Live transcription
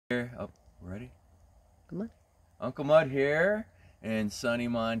Oh, ready? Come on. Uncle Mud here in sunny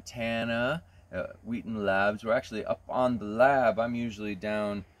Montana, Wheaton Labs. We're actually up on the lab. I'm usually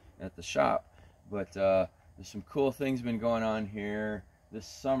down at the shop, but there's some cool things been going on here. This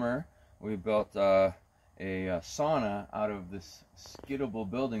summer we built a sauna out of this skiddable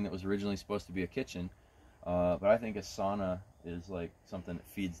building that was originally supposed to be a kitchen, but I think a sauna is like something that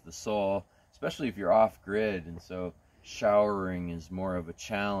feeds the soul, especially if you're off grid, and so showering is more of a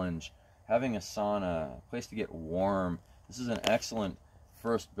challenge. Having a sauna, a place to get warm, this is an excellent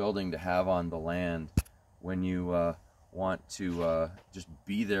first building to have on the land when you want to just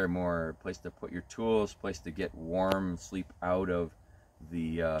be there more, a place to put your tools, place to get warm, sleep out of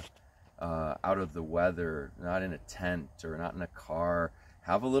the weather, not in a tent or not in a car.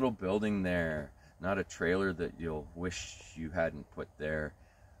 Have a little building there, not a trailer that you'll wish you hadn't put there.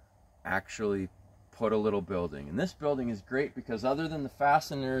 Actually put a little building. And this building is great because other than the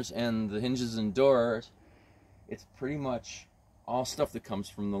fasteners and the hinges and doors, it's pretty much all stuff that comes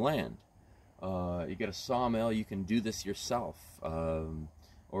from the land. You get a sawmill, you can do this yourself. I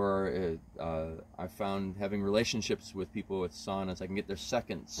found having relationships with people with saunas, I can get their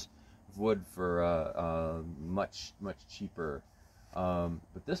seconds of wood for much cheaper.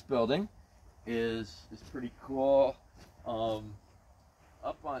 But this building is pretty cool.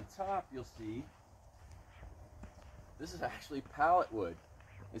 Up on top you'll see this is actually pallet wood.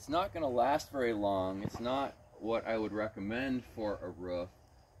 It's not going to last very long. It's not what I would recommend for a roof,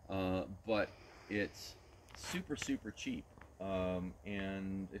 but it's super cheap,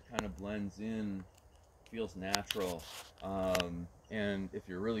 and it kind of blends in, feels natural, and if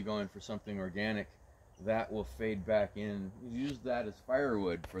you're really going for something organic, that will fade back in. Use that as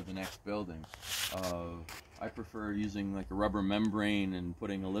firewood for the next building. I prefer using like a rubber membrane and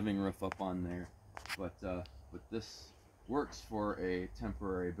putting a living roof up on there, but this works for a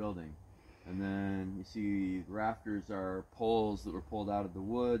temporary building. And then you see rafters are poles that were pulled out of the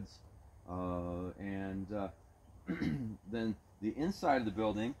woods, and then the inside of the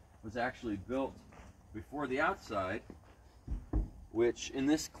building was actually built before the outside, which in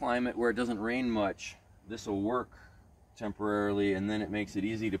this climate where it doesn't rain much, this will work temporarily, and then it makes it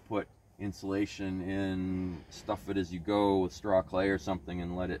easy to put insulation in, stuff it as you go with straw clay or something,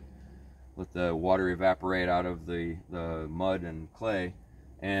 and let the water evaporate out of the mud and clay,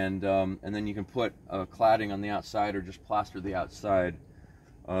 and then you can put a cladding on the outside or just plaster the outside.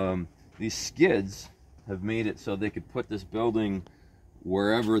 These skids have made it so they could put this building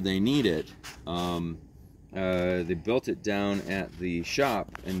wherever they need it. They built it down at the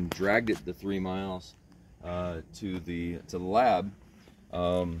shop and dragged it the 3 miles to the lab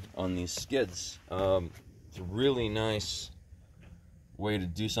on these skids. It's a really nice way to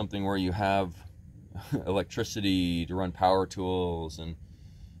do something where you have electricity to run power tools and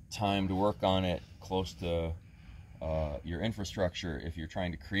time to work on it close to your infrastructure if you're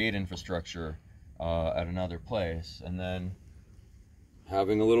trying to create infrastructure at another place. And then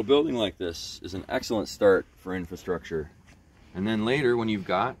having a little building like this is an excellent start for infrastructure. And then later, when you've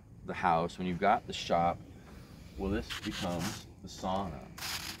got the house, when you've got the shop, well, this becomes the sauna.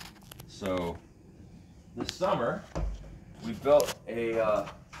 So this summer we built a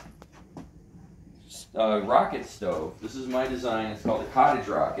rocket stove. This is my design. It's called a cottage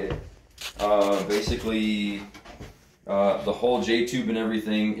rocket. Basically, the whole J-tube and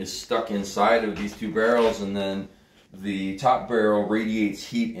everything is stuck inside of these 2 barrels, and then the top barrel radiates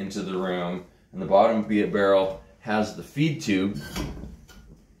heat into the room, and the bottom barrel has the feed tube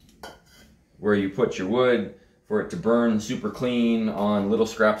where you put your wood for it to burn super clean on little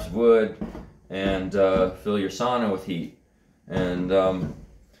scraps of wood and fill your sauna with heat. And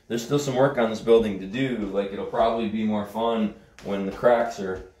there's still some work on this building to do. Like, it'll probably be more fun when the cracks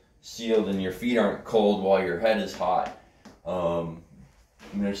are sealed and your feet aren't cold while your head is hot.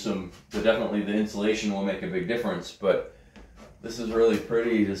 Definitely the insulation will make a big difference, but this is really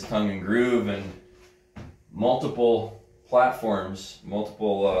pretty, just tongue and groove, and multiple platforms,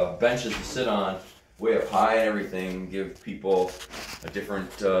 multiple benches to sit on, way up high and everything, give people a different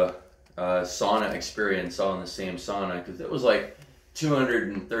sauna experience all in the same sauna, because it was like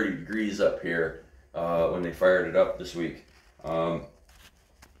 230 degrees up here when they fired it up this week.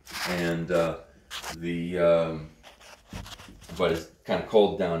 But it's kind of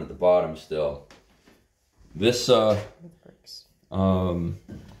cold down at the bottom still. This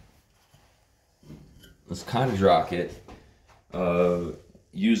this cottage rocket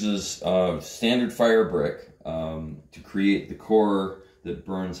uses standard fire brick to create the core that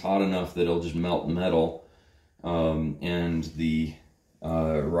burns hot enough that it'll just melt metal, and the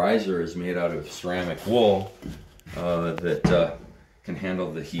riser is made out of ceramic wool that can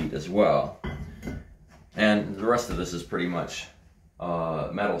handle the heat as well. And the rest of this is pretty much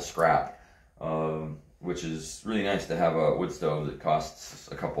metal scrap, which is really nice to have a wood stove that costs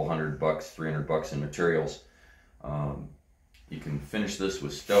a couple $100, $300 in materials. You can finish this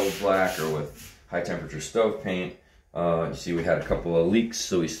with stove black or with high temperature stove paint. You see we had a couple of leaks,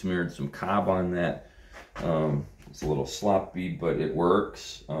 so we smeared some Cobb on that. It's a little sloppy, but it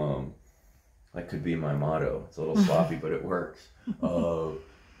works. That could be my motto. It's a little sloppy, but it works.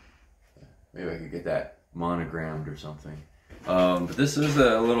 Maybe I could get that monogrammed or something. But this is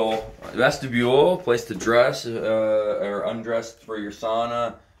a little vestibule, place to dress or undress for your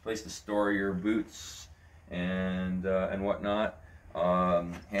sauna, place to store your boots and whatnot.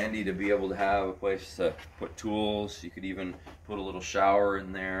 Handy to be able to have a place to put tools. You could even put a little shower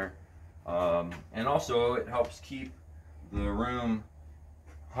in there. And also it helps keep the room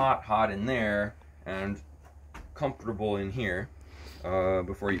hot in there and comfortable in here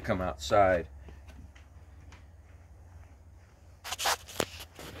before you come outside.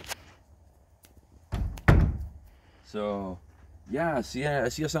 So yeah, see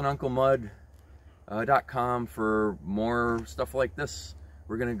us on UncleMud.com for more stuff like this.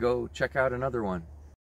 We're gonna go check out another one.